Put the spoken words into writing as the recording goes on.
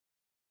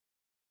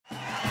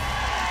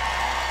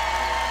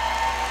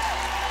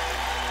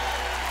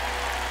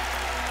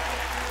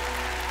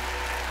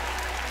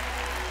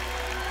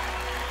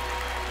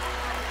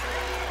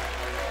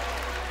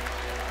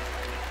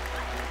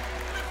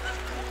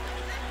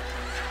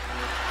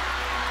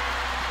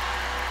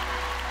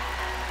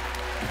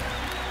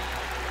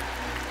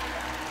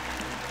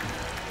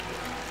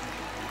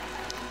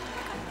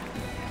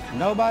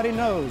Nobody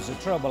knows the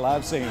trouble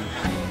I've seen.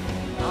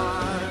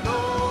 I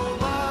know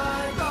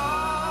my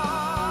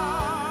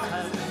God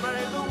has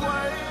made the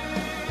way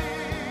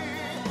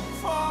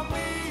for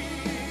me.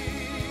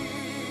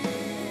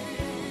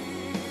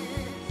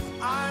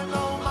 I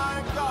know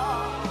my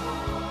God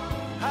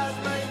has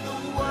made the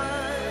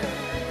way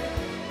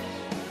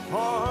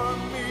for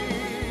me.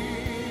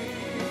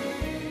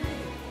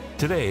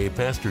 Today,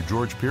 Pastor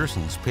George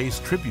Pearsons pays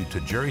tribute to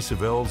Jerry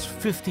Savelle's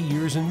 50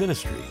 years in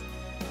ministry.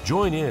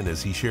 Join in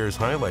as he shares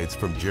highlights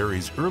from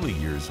Jerry's early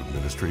years of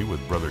ministry with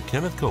Brother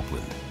Kenneth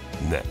Copeland,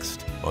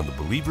 next on the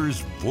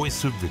Believer's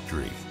Voice of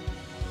Victory.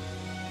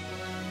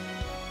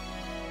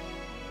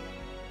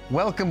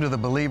 Welcome to the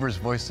Believer's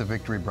Voice of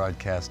Victory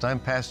broadcast. I'm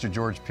Pastor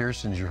George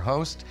Pearsons, your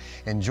host,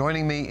 and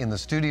joining me in the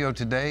studio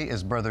today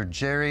is Brother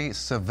Jerry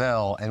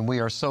Savelle, and we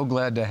are so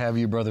glad to have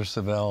you, Brother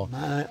Savelle.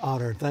 My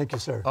honor. Thank you,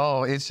 sir.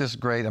 Oh, it's just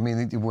great. I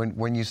mean,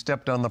 when you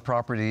stepped on the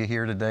property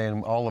here today,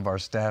 and all of our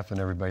staff and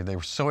everybody, they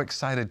were so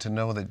excited to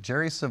know that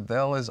Jerry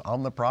Savelle is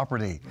on the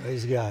property.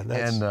 Praise God.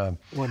 That's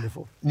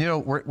wonderful. You know,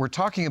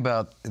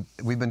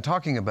 we've been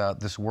talking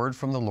about this word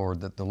from the Lord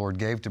that the Lord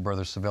gave to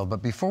Brother Savelle,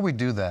 but before we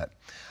do that,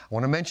 I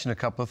want to mention a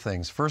couple of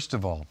things. First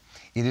of all,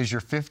 it is your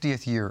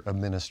 50th year of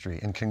ministry,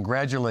 and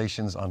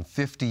congratulations on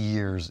 50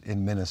 years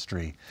in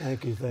ministry.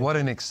 Thank you. What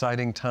an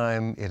exciting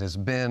time it has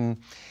been.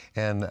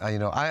 And,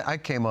 I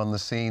came on the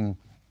scene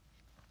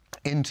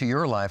into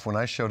your life when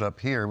I showed up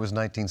here. It was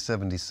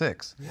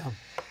 1976. Yeah.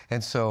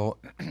 And so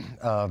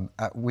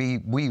we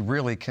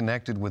really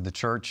connected with the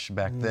church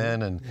back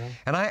then, and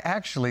I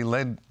actually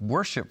led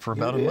worship for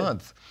about a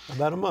month.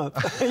 About a month.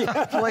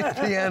 Played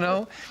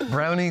piano,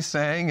 Brownie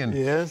sang, and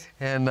yes.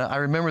 And I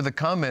remember the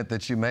comment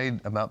that you made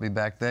about me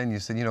back then. You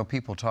said,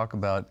 people talk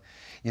about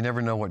you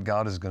never know what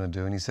God is going to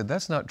do, and he said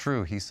that's not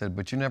true. He said,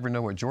 but you never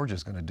know what George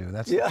is going to do.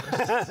 That's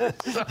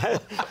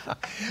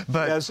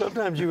but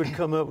sometimes you would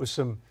come up with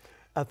some.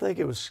 I think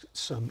it was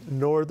some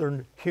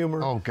northern humor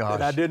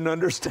that I didn't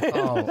understand.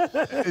 Oh,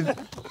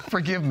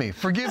 forgive me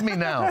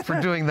now for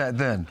doing that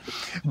then.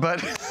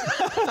 But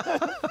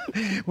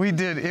we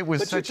did. It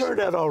was But you turned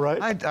out all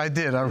right. I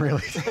did. I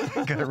really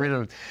got rid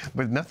of it.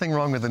 But nothing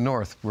wrong with the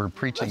North. We're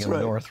preaching in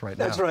the North right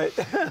now. That's right.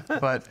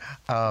 But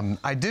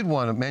I did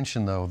want to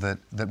mention, though,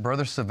 that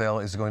Brother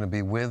Savelle is going to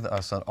be with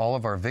us on all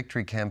of our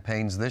victory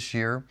campaigns this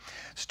year,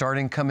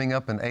 coming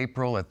up in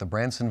April at the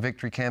Branson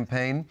Victory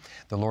Campaign.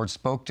 The Lord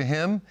spoke to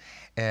him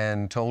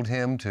and told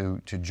him to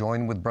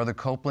join with Brother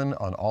Copeland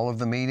on all of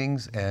the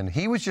meetings, and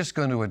he was just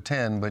going to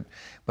attend,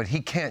 but he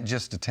can't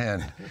just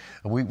attend.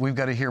 We've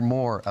got to hear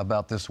more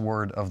about this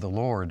word of the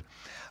Lord.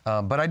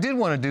 But I did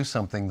want to do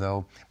something,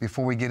 though,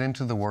 before we get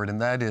into the word,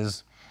 and that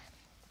is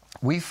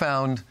we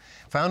found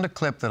a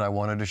clip that I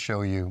wanted to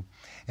show you,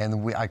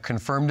 and I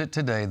confirmed it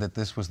today that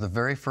this was the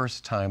very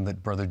first time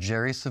that Brother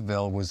Jerry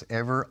Savelle was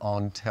ever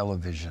on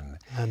television.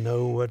 I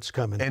know what's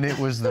coming. And it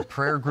was the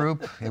prayer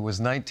group. It was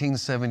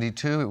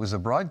 1972. It was a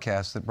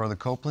broadcast that Brother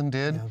Copeland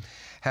did. Yeah.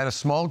 Had a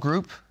small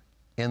group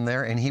in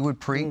there, and he would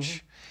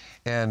preach.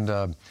 Mm-hmm.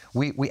 And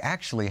we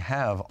actually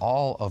have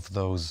all of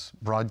those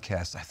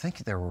broadcasts. I think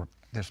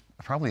there's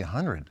probably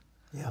 100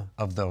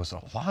 of those,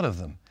 a lot of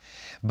them.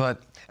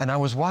 And I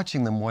was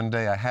watching them one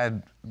day.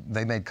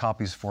 They made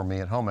copies for me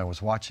at home. I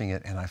was watching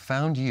it, and I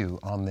found you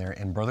on there,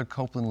 and Brother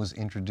Copeland was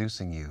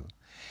introducing you.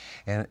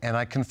 And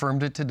I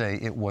confirmed it today.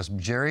 It was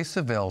Jerry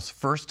Savelle's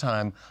first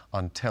time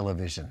on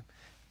television.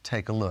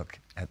 Take a look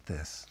at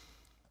this.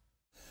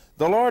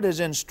 The Lord has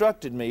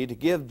instructed me to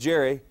give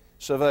Jerry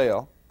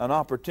Savelle an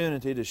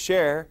opportunity to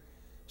share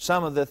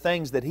some of the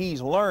things that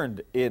he's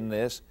learned in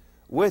this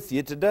with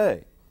you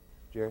today.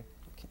 Jerry?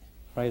 Okay.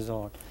 Praise the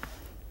Lord.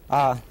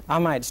 I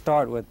might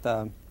start with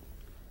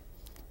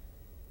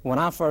when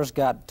I first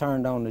got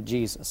turned on to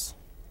Jesus,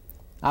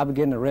 I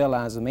began to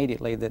realize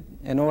immediately that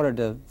in order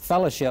to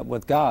fellowship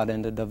with God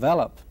and to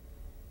develop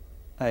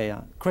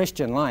a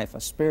Christian life, a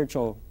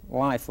spiritual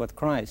life with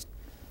Christ,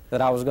 that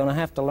I was going to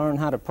have to learn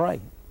how to pray,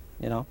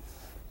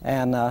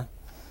 And I'd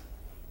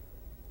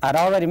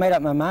already made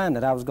up my mind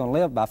that I was going to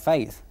live by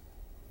faith.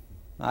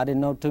 I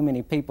didn't know too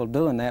many people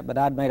doing that, but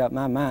I'd made up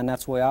my mind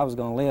that's the way I was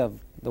going to live.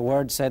 The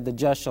Word said the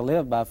just shall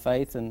live by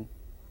faith, and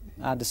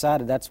I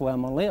decided that's the way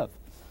I'm going to live.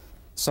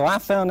 So I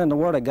found in the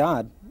Word of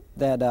God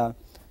that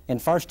in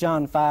 1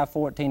 John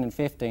 5:14 and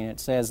 15, it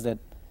says that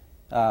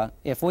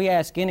if we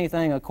ask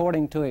anything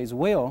according to His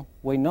will,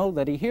 we know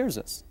that He hears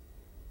us.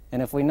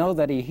 And if we know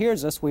that He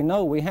hears us, we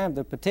know we have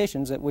the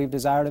petitions that we've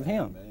desired of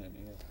Him. Amen,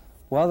 yeah.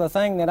 Well, the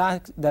thing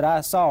that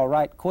I saw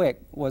right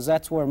quick was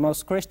that's where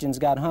most Christians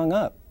got hung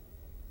up.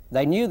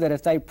 They knew that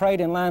if they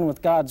prayed in line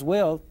with God's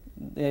will,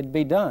 it'd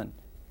be done.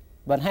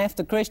 But half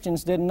the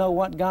Christians didn't know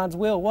what God's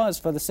will was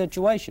for the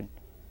situation.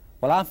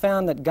 Well, I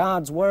found that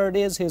God's Word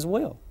is His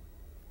will.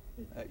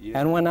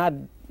 And when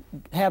I'd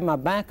have my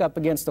back up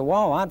against the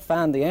wall, I'd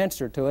find the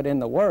answer to it in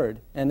the Word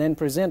and then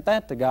present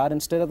that to God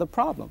instead of the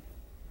problem.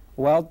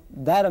 Well,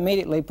 that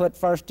immediately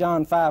put 1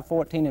 John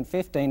 5:14 and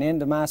 15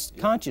 into my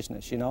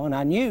consciousness, and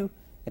I knew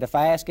that if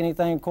I asked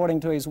anything according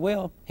to His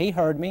will, He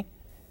heard me.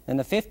 And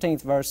the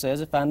 15th verse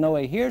says, if I know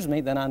He hears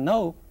me, then I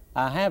know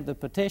I have the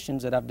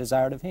petitions that I've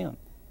desired of Him.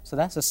 So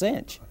that's a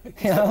cinch.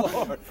 You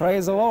know?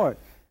 Praise the Lord.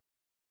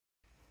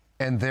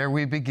 And there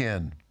we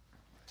begin.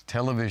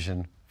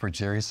 Television for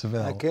Jerry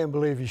Savelle. I can't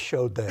believe you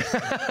showed that.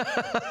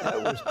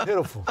 That was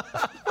pitiful.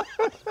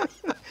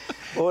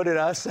 Boy, did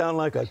I sound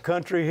like a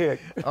country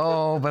hick.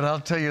 Oh, but I'll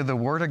tell you, the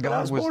Word of God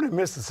I was born in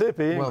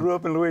Mississippi and grew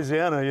up in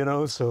Louisiana, you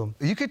know, so.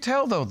 You could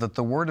tell, though, that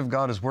the Word of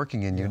God is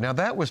working in you. Now,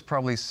 that was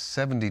probably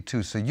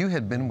 72, so you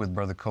had been with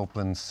Brother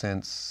Copeland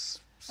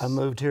since... I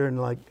moved here in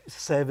like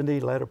 70,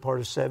 latter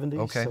part of 70.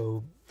 Okay.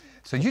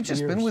 So you'd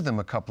just years. been with him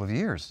a couple of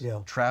years.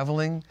 Yeah.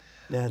 Traveling.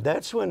 Now,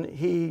 that's when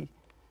he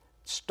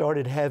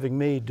started having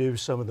me do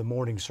some of the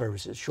morning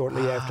services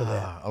shortly after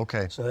that.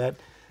 Okay. So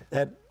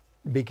that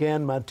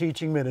began my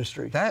teaching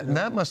ministry.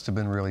 That must have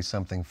been really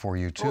something for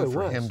you, too,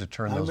 for him to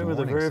turn those morning I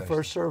remember the very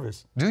first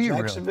service. Do you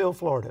really? Jacksonville,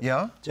 Florida.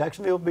 Yeah?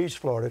 Jacksonville Beach,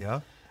 Florida. Yeah.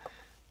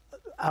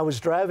 I was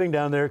driving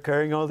down there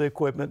carrying all the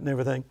equipment and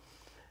everything,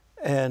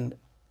 and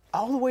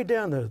all the way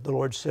down there, the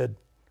Lord said,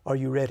 "Are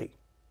you ready?"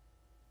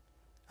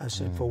 I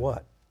said, "For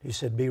what?" He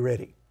said, "Be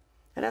ready."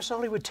 And that's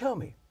all He would tell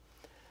me.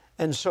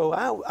 And so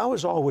I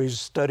was always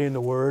studying the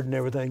Word and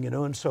everything, you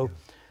know, and so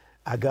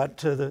I got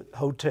to the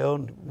hotel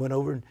and went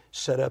over and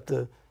set up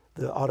the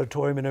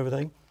auditorium and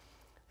everything.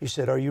 He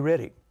said, "Are you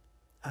ready?"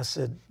 I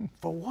said,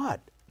 "For what?"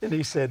 And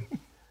he said,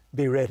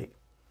 "Be ready."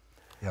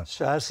 Yeah.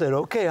 So I said,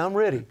 "Okay, I'm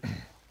ready."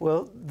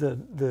 Well,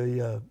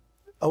 the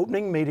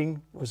opening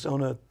meeting was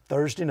on a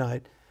Thursday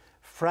night.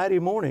 Friday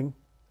morning,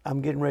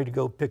 I'm getting ready to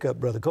go pick up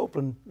Brother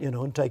Copeland, you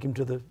know, and take him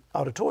to the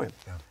auditorium.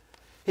 Yeah.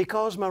 He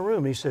calls my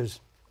room. He says,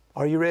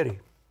 "Are you ready?"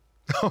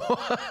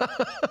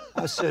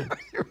 I said,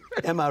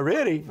 "Am I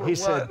ready?" He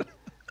said,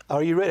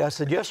 "Are you ready?" I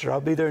said, "Yes, sir.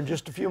 I'll be there in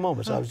just a few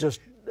moments. I was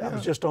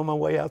just on my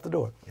way out the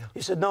door." Yeah.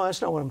 He said, "No,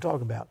 that's not what I'm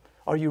talking about.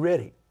 Are you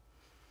ready?"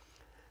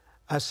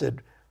 I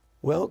said,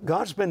 "Well,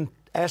 God's been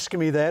asking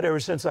me that ever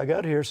since I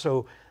got here,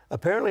 so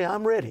apparently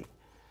I'm ready."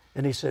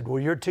 And he said,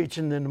 "Well, you're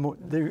teaching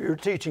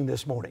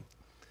this morning."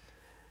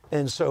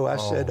 And so I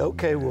said,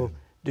 "Okay, man. Well,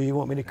 do you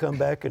want me to come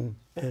back and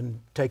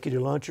take you to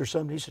lunch or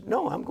something?" He said,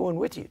 "No, I'm going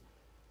with you."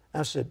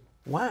 I said,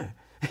 "Why?"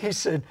 He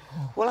said,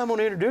 "Well, I'm going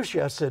to introduce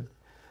you." I said,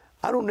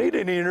 "I don't need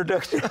any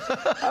introduction."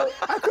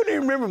 I couldn't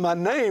even remember my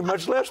name,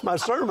 much less my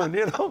sermon,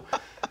 you know.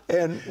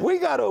 And we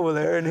got over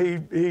there, and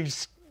he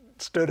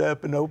stood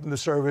up and opened the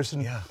service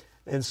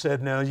and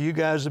said, "Now, you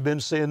guys have been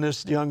seeing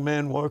this young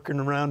man working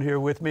around here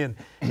with me." And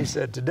he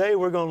said, "Today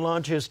we're going to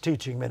launch his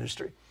teaching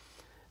ministry."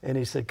 And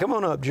he said, "Come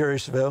on up, Jerry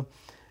Savelle."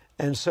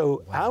 And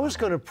so I was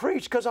going to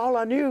preach because all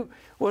I knew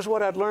was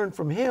what I'd learned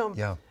from him.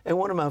 Yeah. And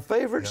one of my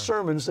favorite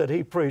sermons that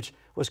he preached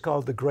was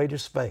called The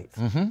Greatest Faith.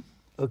 Mm-hmm.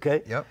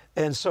 Okay? Yep.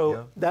 And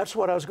so that's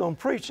what I was going to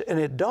preach. And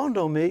it dawned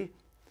on me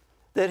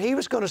that he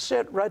was going to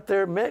sit right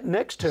there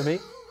next to me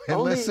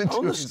on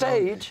the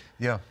stage.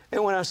 Yeah.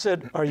 And when I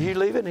said, "Are you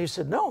leaving?" He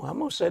said, "No, I'm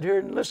going to sit here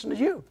and listen to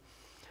you."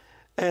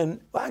 And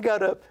I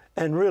got up,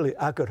 and really,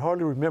 I could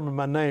hardly remember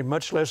my name,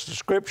 much less the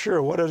scripture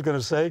or what I was going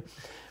to say.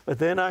 But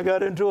then I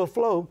got into a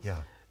flow.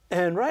 Yeah.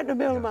 And right in the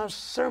middle of my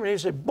sermon, he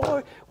said,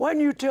 "Boy, why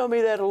didn't you tell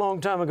me that a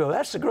long time ago?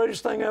 That's the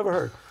greatest thing I ever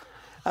heard."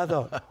 I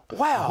thought,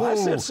 wow, I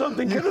said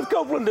something Kenneth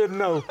Copeland didn't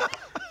know.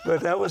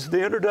 But that was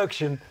the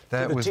introduction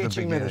to the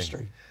teaching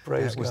ministry.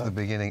 Praise God. That was the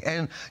beginning.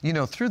 And, you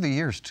know, through the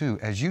years, too,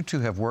 as you two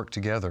have worked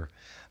together,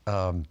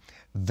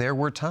 there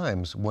were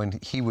times when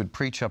he would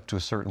preach up to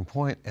a certain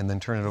point and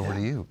then turn it over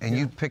to you. And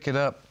you'd pick it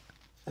up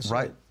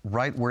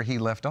right where he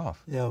left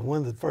off. Yeah, one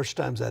of the first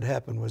times that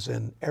happened was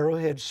in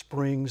Arrowhead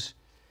Springs,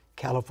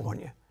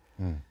 California.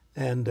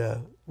 And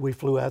we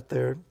flew out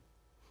there.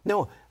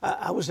 No,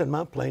 I was in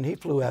my plane. He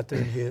flew out there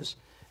in his,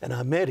 and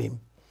I met him.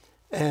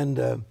 And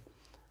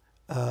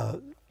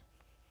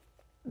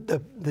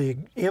the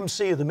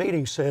MC of the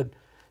meeting said,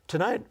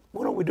 "Tonight,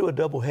 why don't we do a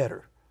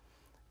doubleheader?"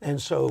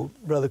 And so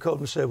Brother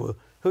Copeland said, "Well,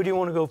 who do you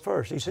want to go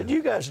first?" He said,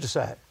 "You guys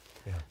decide."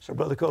 Yeah. So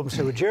Brother Copeland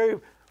said, "Well, Jerry,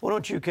 why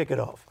don't you kick it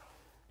off?"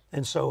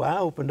 And so I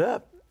opened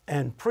up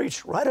and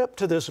preached right up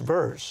to this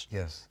verse.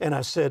 Yes. And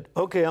I said,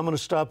 "Okay, I'm going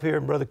to stop here,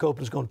 and Brother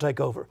Copeland's going to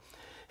take over."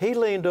 He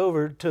leaned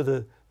over to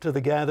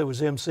the guy that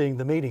was emceeing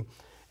the meeting,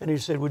 and he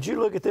said, "Would you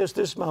look at this?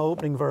 This is my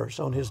opening verse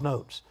on his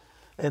notes."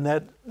 And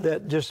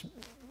that just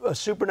a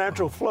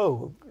supernatural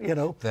flow, you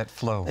know. That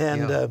flow.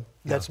 And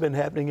that's been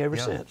happening ever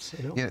since.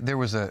 You know? Yeah, there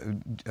was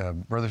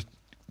Brother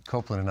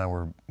Copeland and I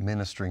were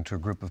ministering to a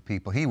group of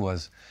people. He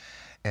was,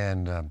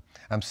 and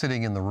I'm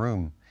sitting in the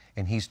room,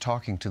 and he's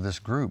talking to this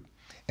group.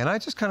 And I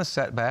just kind of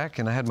sat back,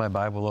 and I had my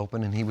Bible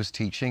open, and he was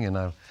teaching, and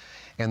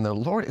the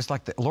Lord, it's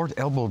like the Lord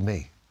elbowed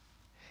me.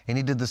 And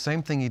he did the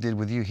same thing he did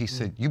with you. He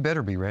said, "You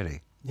better be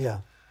ready." Yeah.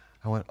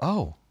 I went,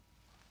 "Oh."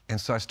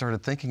 And so I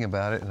started thinking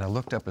about it, and I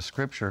looked up a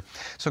scripture.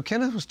 So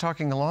Kenneth was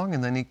talking along,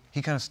 and then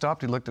he kind of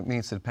stopped. He looked at me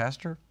and said,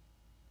 "Pastor."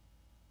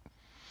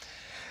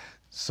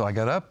 So I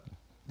got up,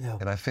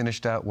 and I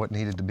finished out what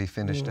needed to be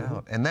finished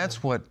out. And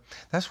that's what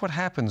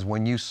happens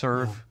when you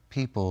serve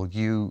people.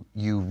 You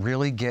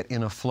really get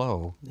in a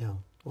flow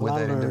with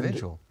that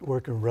individual.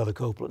 Working with Brother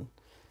Copeland,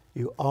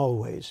 you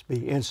always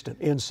be instant,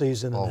 in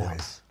season and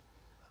out.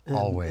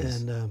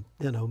 Always. And,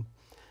 you know,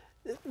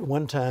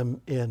 one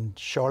time in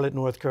Charlotte,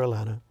 North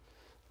Carolina,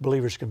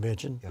 Believers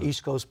Convention,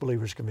 East Coast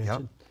Believers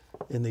Convention,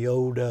 in the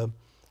old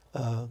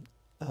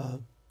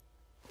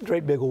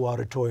great big old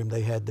auditorium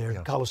they had there,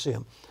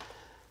 Coliseum.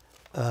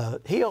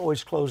 He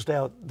always closed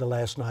out the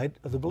last night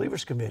of the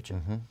Believers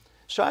Convention.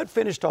 So I'd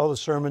finished all the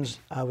sermons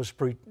I was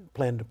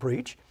planning to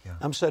preach.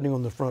 I'm sitting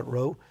on the front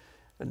row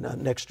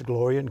next to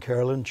Gloria and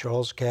Carolyn,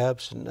 Charles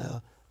Capps,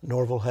 and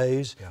Norval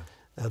Hayes,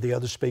 the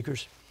other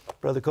speakers.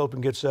 Brother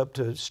Copeland gets up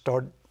to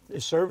start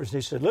his service,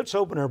 and he said, let's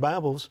open our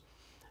Bibles.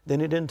 Then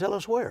he didn't tell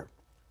us where.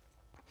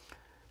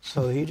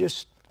 So he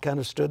just kind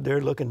of stood there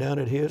looking down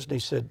at his, and he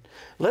said,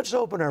 let's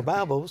open our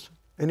Bibles.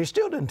 And he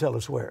still didn't tell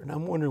us where. And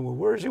I'm wondering, well,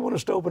 where does he want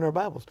us to open our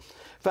Bibles?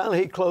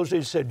 Finally, he closed it.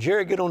 He said,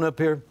 Jerry, get on up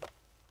here.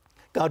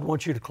 God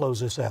wants you to close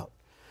this out.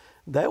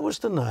 That was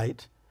the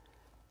night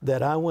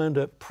that I wound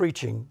up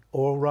preaching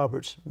Oral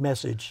Roberts'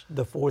 message,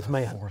 The Fourth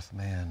Man. Fourth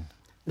Man.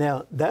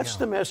 Now, that's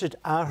the message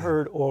I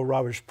heard Oral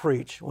Roberts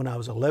preach when I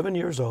was 11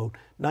 years old,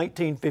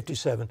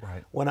 1957,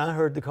 when I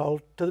heard the call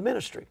to the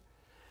ministry.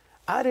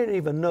 I didn't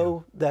even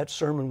know that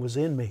sermon was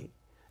in me.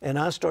 And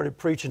I started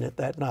preaching it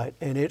that night,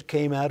 and it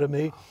came out of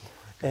me.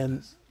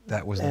 And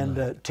that was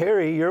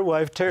Terry, your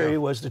wife Terry,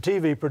 was the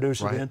TV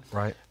producer then.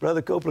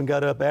 Brother Copeland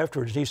got up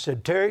afterwards. He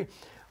said, Terry,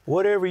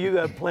 whatever you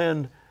got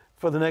planned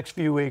for the next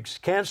few weeks,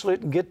 cancel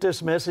it and get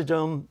this message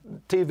on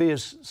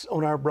TV,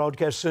 on our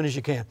broadcast as soon as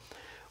you can.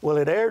 Well,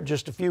 it aired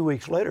just a few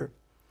weeks later,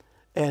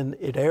 and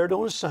it aired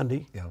on a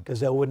Sunday, because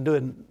they wouldn't do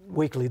it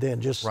weekly then,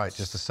 just a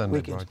Sunday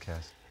weekends.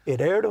 Broadcast. It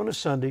aired on a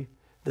Sunday.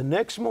 The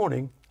next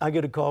morning, I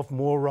get a call from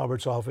Oral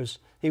Roberts' office.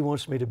 He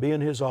wants me to be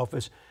in his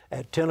office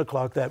at 10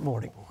 o'clock that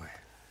morning. Boy.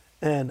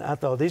 And I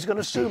thought, he's going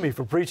to sue me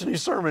for preaching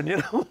his sermon, you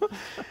know.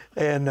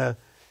 And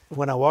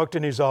when I walked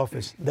in his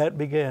office, that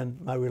began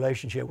my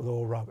relationship with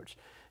Oral Roberts.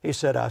 He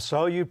said, I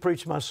saw you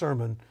preach my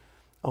sermon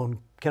on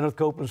Kenneth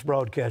Copeland's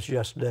broadcast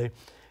yesterday.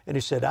 And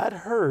he said, I'd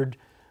heard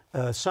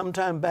some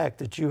time back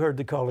that you heard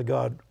the call of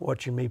God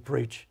watching me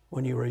preach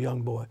when you were a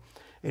young boy.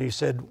 And he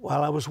said,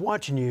 while I was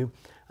watching you,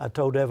 I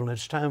told Evelyn,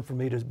 it's time for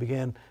me to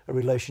begin a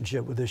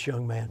relationship with this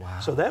young man. Wow.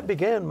 So that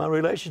began my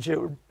relationship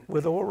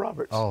with Oral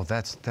Roberts. Oh,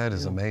 that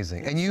is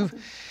amazing. And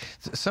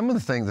some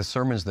of the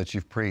sermons that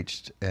you've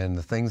preached and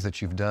the things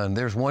that you've done,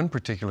 there's one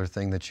particular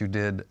thing that you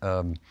did.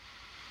 It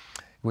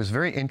was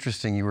very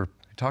interesting. You were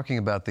talking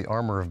about the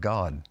armor of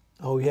God.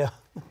 Oh, yeah.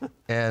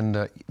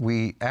 And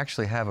we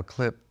actually have a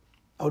clip.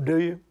 Oh, do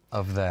you?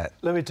 Of that.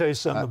 Let me tell you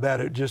something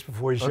about it just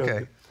before you show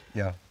it.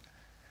 Yeah.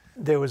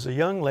 There was a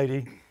young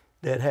lady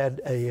that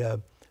had a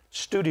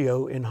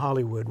studio in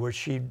Hollywood where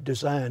she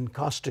designed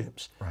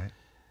costumes. Right.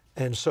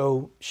 And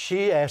so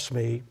she asked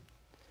me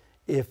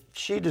if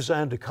she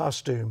designed a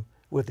costume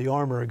with the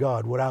armor of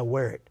God, would I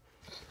wear it?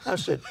 I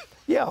said,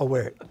 yeah, I'll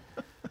wear it.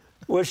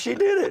 Well, she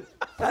did it.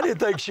 I didn't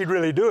think she'd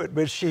really do it,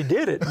 but she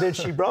did it. And then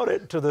she brought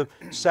it to the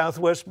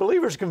Southwest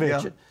Believers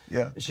Convention.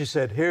 Yeah. She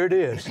said, here it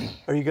is.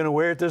 Are you going to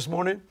wear it this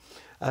morning?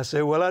 I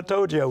said, well, I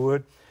told you I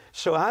would.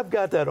 So I've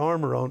got that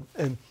armor on,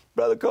 and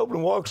Brother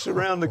Copeland walks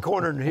around the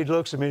corner, and he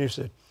looks at me and he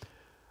said,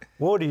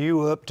 what are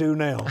you up to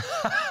now?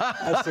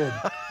 I said,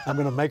 I'm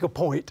going to make a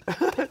point.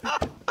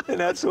 And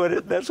that's how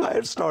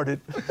it started.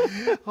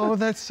 Oh,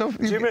 that's so...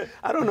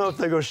 I don't know if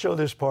they're going to show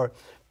this part,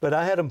 but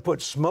I had them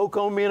put smoke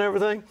on me and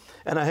everything,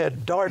 and I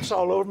had darts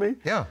all over me.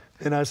 Yeah.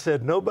 And I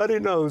said, nobody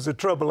knows the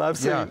trouble I've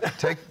seen.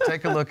 Yeah,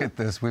 take a look at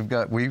this.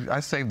 I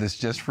saved this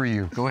just for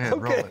you. Go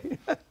ahead, roll it.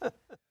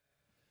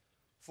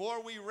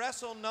 For we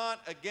wrestle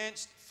not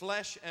against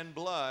flesh and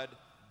blood,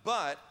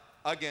 but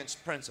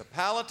against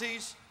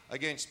principalities,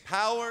 against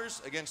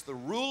powers, against the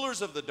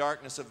rulers of the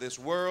darkness of this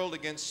world,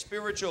 against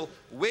spiritual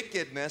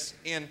wickedness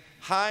in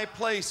high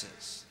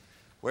places.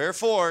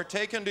 Wherefore,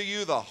 take unto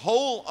you the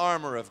whole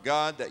armor of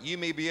God, that you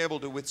may be able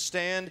to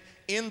withstand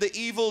in the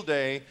evil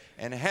day,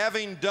 and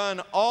having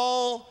done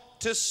all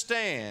to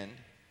stand,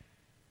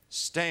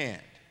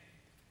 stand.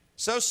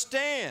 So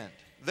stand,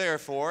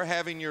 therefore,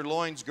 having your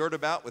loins girt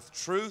about with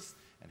truth,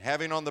 and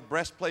having on the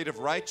breastplate of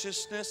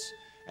righteousness,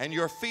 and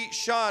your feet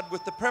shod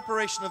with the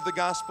preparation of the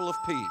gospel of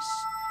peace.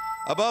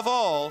 Above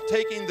all,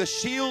 taking the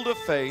shield of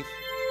faith,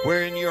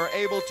 wherein you are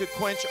able to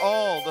quench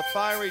all the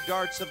fiery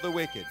darts of the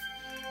wicked.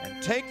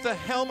 And take the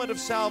helmet of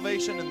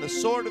salvation and the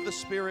sword of the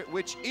Spirit,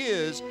 which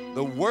is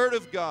the Word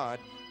of God,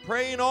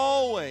 praying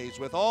always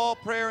with all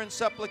prayer and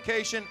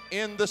supplication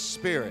in the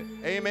Spirit.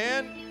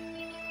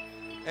 Amen?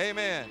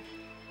 Amen.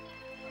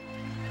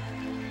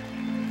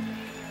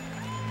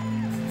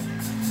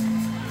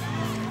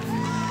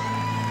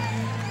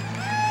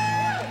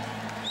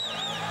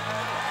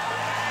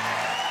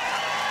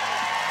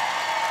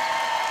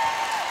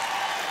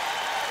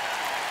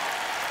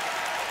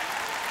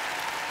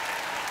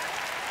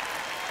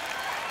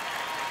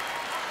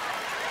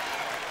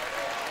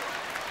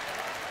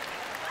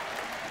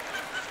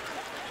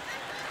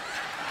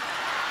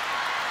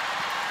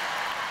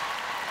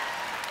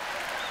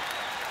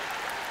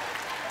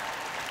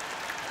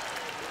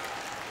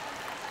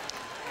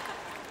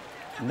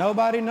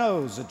 Nobody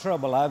knows the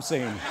trouble I've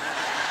seen.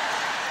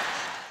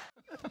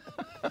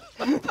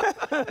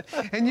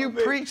 And you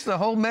preached the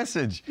whole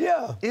message.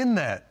 Yeah. In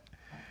that.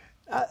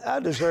 I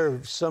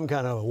deserve some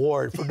kind of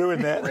award for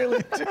doing that.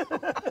 Really do.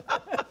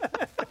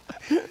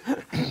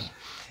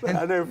 But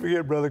I never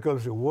forget, Brother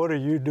Copeland said, "What are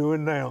you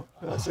doing now?"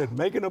 I said,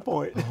 "Making a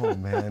point." Oh,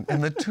 man.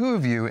 And the two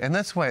of you, and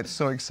that's why it's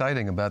so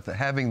exciting about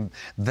having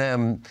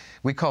them,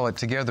 we call it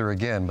together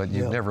again, but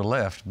you've never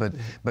left,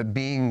 but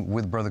being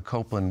with Brother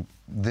Copeland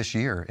this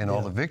year in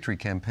all the victory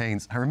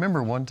campaigns. I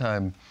remember one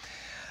time,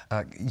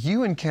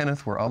 you and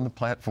Kenneth were on the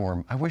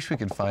platform. I wish we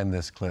could find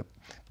this clip,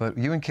 but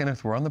you and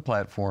Kenneth were on the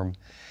platform,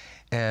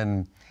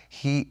 and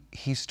he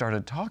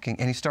started talking,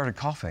 and he started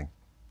coughing.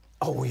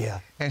 Oh, yeah.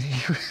 And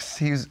he was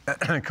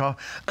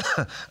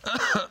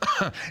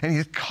and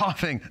he's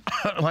coughing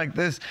like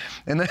this.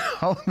 And then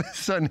all of a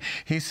sudden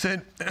he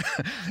said,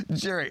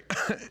 Jerry,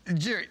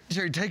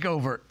 take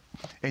over.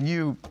 And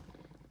you...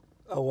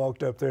 I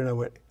walked up there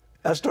and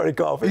I started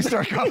coughing. You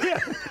started coughing?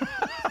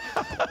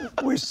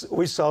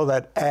 We saw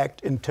that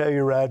act in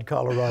Telluride,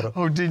 Colorado.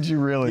 Oh, did you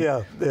really?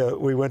 Yeah.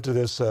 We went to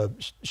this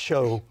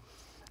show,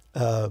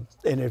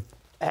 and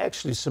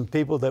actually some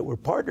people that were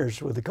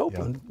partners with the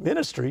Copeland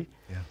ministry,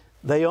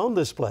 they owned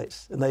this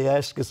place, and they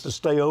asked us to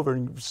stay over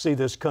and see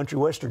this country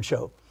western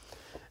show.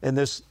 And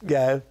this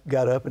guy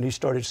got up and he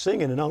started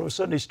singing, and all of a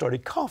sudden he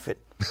started coughing.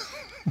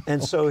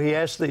 And so he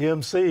asked the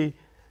MC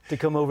to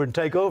come over and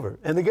take over,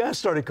 and the guy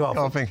started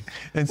coughing.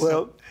 And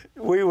well,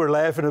 we were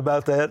laughing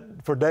about that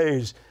for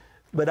days,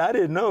 but I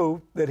didn't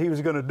know that he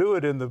was going to do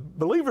it in the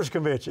Believers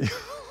Convention.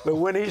 But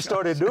when he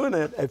started doing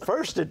it, at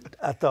first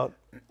I thought,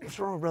 what's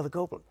wrong with Brother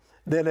Copeland?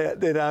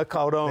 Then I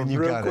caught on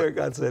real quick.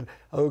 I said,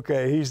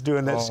 okay, he's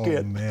doing that skit.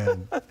 Oh,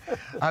 man.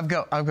 I've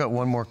got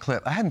one more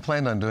clip. I hadn't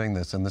planned on doing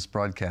this in this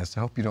broadcast. I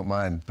hope you don't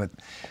mind, but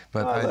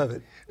I love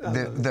it.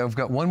 I've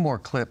got one more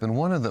clip, and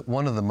one of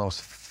the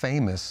most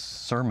famous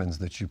sermons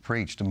that you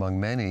preached among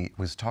many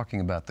was talking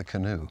about the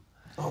canoe.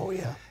 Oh,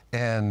 yeah.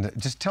 And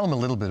just tell them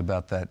a little bit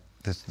about that,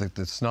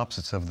 the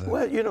synopsis of the...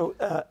 Well, you know,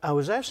 I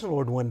was asking the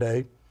Lord one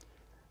day,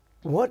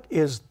 what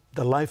is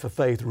the life of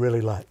faith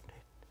really like?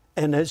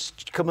 And it's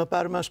come up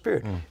out of my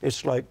spirit.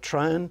 It's like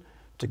trying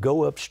to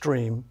go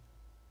upstream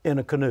in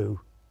a canoe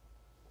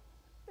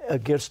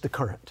against the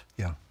current.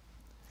 Yeah.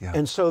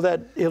 And so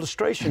that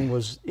illustration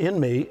was in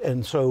me.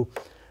 And so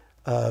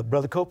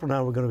Brother Copeland and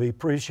I were going to be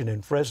preaching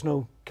in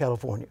Fresno,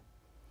 California.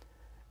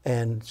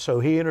 And so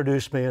he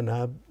introduced me, and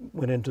I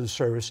went into the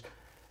service.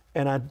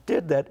 And I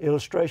did that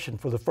illustration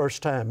for the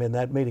first time in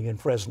that meeting in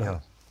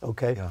Fresno.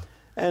 Okay?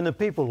 And the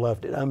people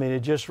loved it. I mean,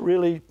 it just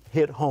really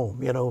hit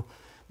home, you know.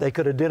 They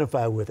could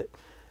identify with it.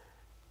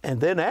 And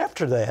then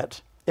after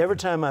that, every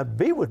time I'd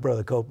be with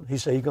Brother Copeland, he'd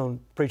say, "You going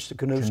to preach the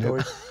canoe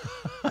story?"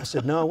 I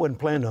said, "No, I wasn't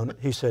planning on it."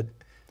 He said,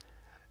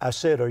 "I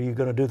said, are you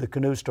going to do the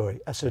canoe story?"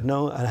 I said,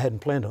 "No, I hadn't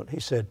planned on it." He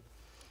said,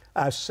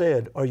 "I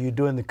said, are you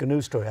doing the canoe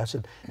story?" I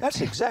said,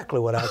 "That's exactly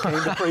what I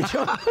came to preach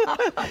on."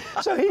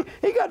 So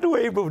he got to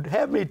where he would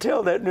have me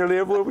tell that nearly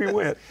everywhere we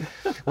went.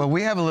 Well,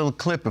 we have a little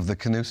clip of the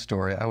canoe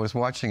story. I was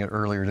watching it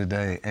earlier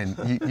today, and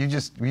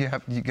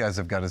you guys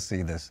have got to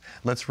see this.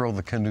 Let's roll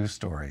the canoe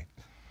story.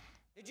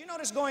 Did you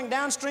notice going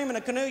downstream in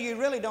a canoe, you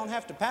really don't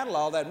have to paddle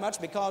all that much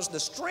because the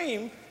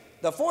stream,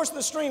 the force of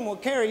the stream will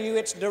carry you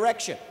its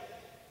direction.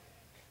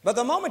 But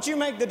the moment you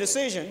make the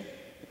decision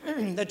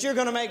that you're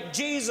going to make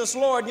Jesus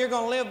Lord and you're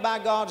going to live by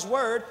God's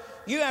Word,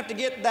 you have to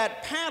get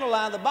that paddle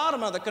out of the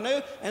bottom of the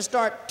canoe and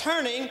start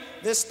turning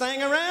this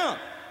thing around.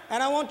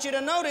 And I want you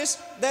to notice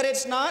that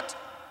it's not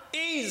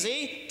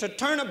easy to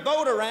turn a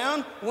boat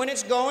around when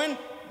it's going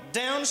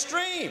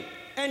downstream.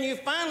 And you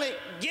finally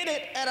get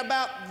it at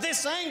about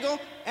this angle,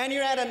 and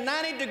you're at a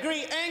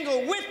 90-degree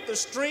angle with the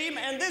stream,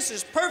 and this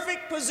is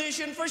perfect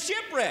position for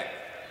shipwreck.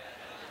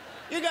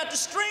 You got the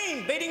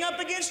stream beating up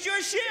against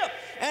your ship,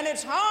 and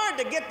it's hard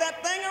to get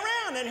that thing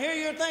around. And here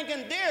you're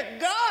thinking, dear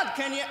God,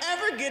 can you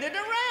ever get it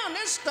around?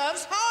 This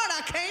stuff's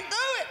hard. I can't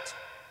do it.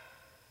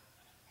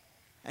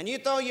 And you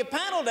throw your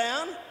paddle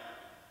down,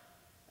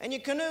 and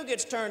your canoe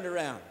gets turned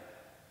around.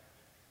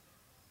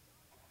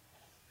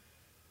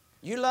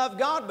 You love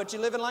God, but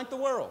you're living like the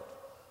world.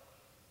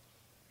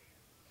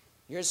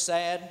 You're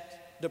sad,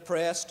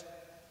 depressed.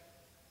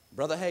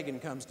 Brother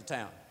Hagin comes to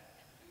town.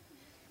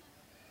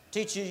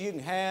 Teaches you can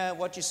have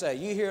what you say.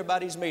 You hear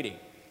about his meeting.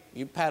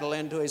 You paddle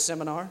into his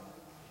seminar.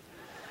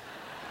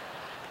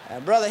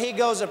 And brother, he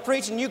goes to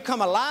preaching, you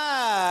come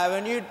alive,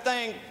 and you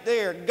think,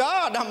 dear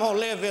God, I'm going to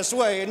live this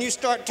way. And you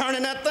start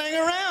turning that thing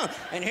around.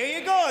 And here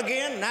you go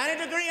again,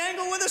 90-degree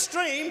angle with a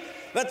stream.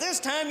 But this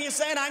time you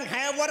said, I can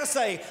have what I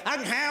say. I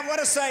can have what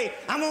I say.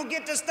 I'm going to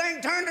get this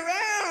thing turned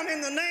around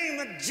in the name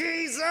of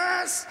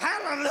Jesus.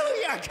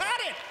 Hallelujah. I got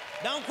it.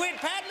 Don't quit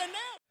paddling now.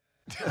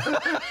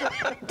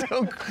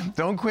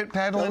 Don't quit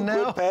paddling now?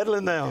 Don't quit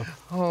paddling now.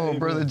 Oh, Amen.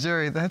 Brother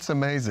Jerry, that's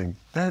amazing.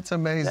 That's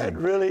amazing. That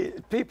really,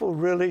 people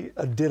really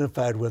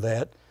identified with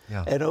that.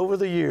 Yeah. And over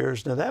the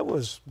years, now that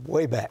was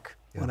way back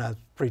when I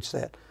preached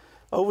that.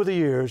 Over the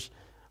years,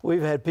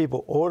 we've had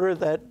people order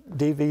that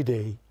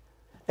DVD,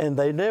 and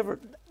they never,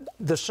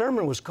 the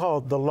sermon was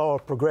called The Law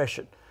of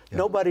Progression. Yeah.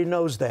 Nobody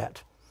knows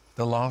that.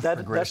 The law of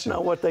progression. That's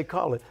not what they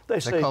call it. They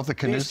say, call it the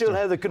canoe you still story.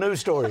 have the canoe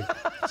story.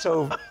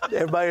 So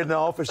everybody in the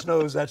office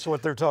knows that's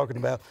what they're talking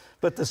about.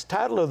 But the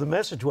title of the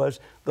message was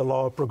The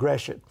Law of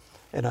Progression.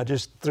 And I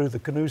just threw the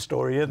canoe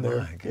story in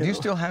there. Do you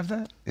still have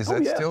that? Is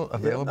that still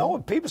available? No,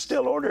 people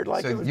still order it.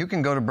 Like so you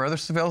can go to Brother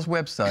Savelle's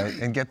website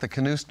and get the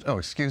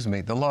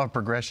the Law of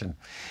Progression.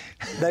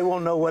 They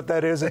won't know what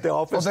that is at the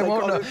office. Well, they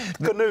won't call know. It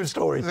canoe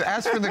story.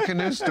 Ask for the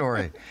canoe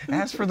story.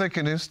 Ask for the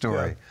canoe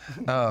story.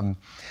 Yeah.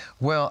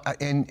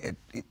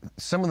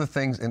 Some of the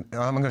things, and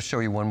I'm going to show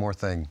you one more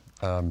thing.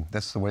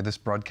 That's the way this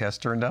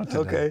broadcast turned out today.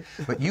 Okay.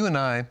 But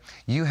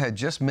you had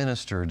just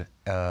ministered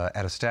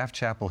at a staff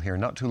chapel here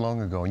not too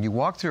long ago, and you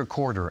walked through a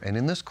corridor, and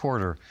in this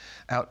corridor,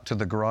 out to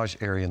the garage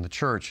area in the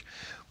church,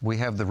 we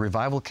have the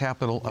Revival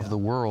Capital of the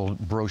World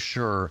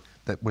brochure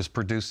that was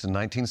produced in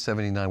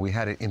 1979. We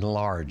had it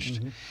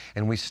enlarged.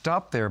 And we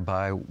stopped there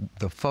by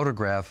the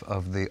photograph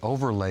of the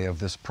overlay of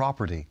this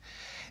property.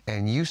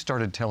 And you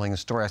started telling a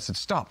story. I said,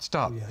 stop.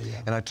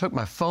 And I took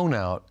my phone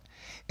out,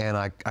 and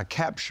I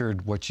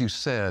captured what you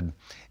said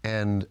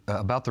and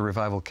about the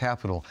Revival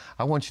Capital.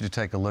 I want you to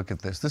take a look at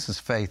this. This is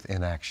faith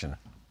in action.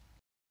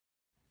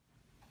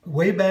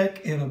 Way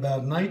back in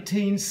about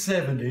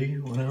 1970,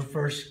 when I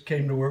first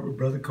came to work with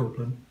Brother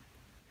Copeland,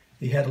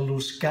 he had a little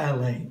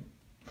Skylane,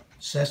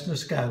 Cessna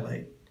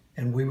Skylane,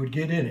 and we would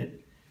get in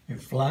it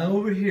and fly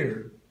over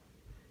here,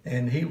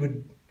 and he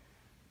would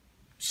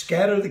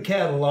scatter the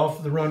cattle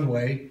off the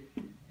runway,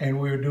 and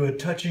we would do a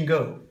touch and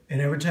go.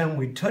 And every time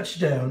we touched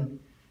down,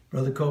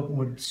 Brother Copeland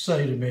would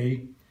say to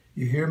me,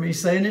 you hear me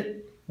saying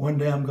it? One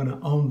day I'm going to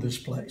own this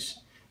place.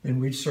 Then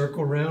we'd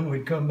circle around,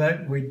 we'd come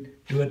back, we'd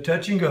do a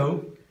touch and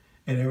go,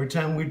 and every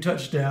time we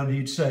touched down,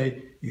 he'd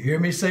say, you hear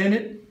me saying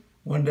it?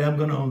 One day I'm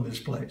going to own this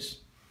place.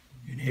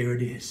 And here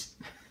it is.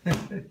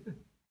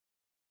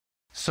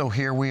 So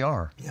here we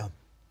are. Yeah.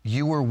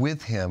 You were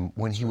with him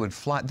when he would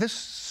fly. This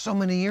so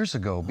many years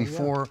ago,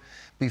 before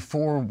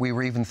we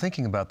were even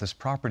thinking about this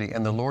property,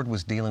 and the Lord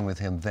was dealing with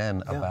him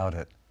then about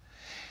it.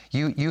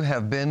 You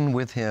have been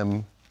with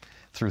him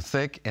through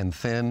thick and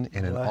thin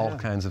and in all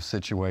kinds of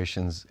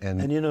situations.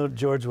 And you know,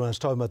 George, when I was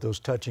talking about those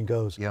touch and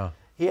goes,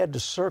 he had to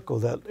circle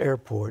that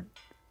airport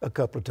a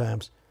couple of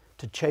times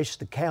to chase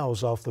the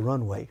cows off the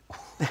runway.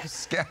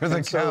 Scatter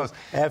the cows. So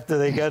after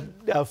they got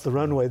off the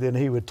runway, then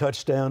he would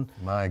touch down.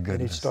 My goodness.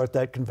 And he'd start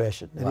that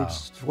confession. And he'd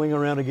swing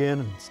around again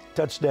and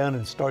touch down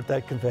and start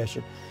that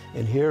confession.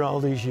 And here, all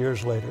these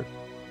years later,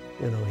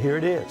 you know, here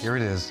it is. Here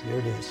it is. Here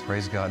it is.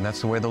 Praise God. And that's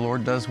the way the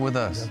Lord does with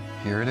us.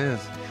 Yep. Here it is.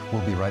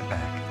 We'll be right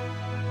back.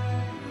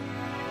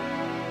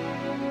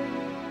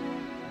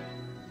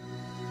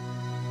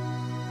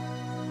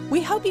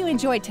 We hope you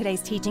enjoyed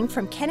today's teaching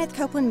from Kenneth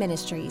Copeland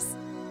Ministries.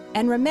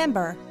 And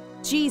remember,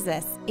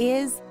 Jesus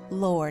is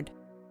Lord.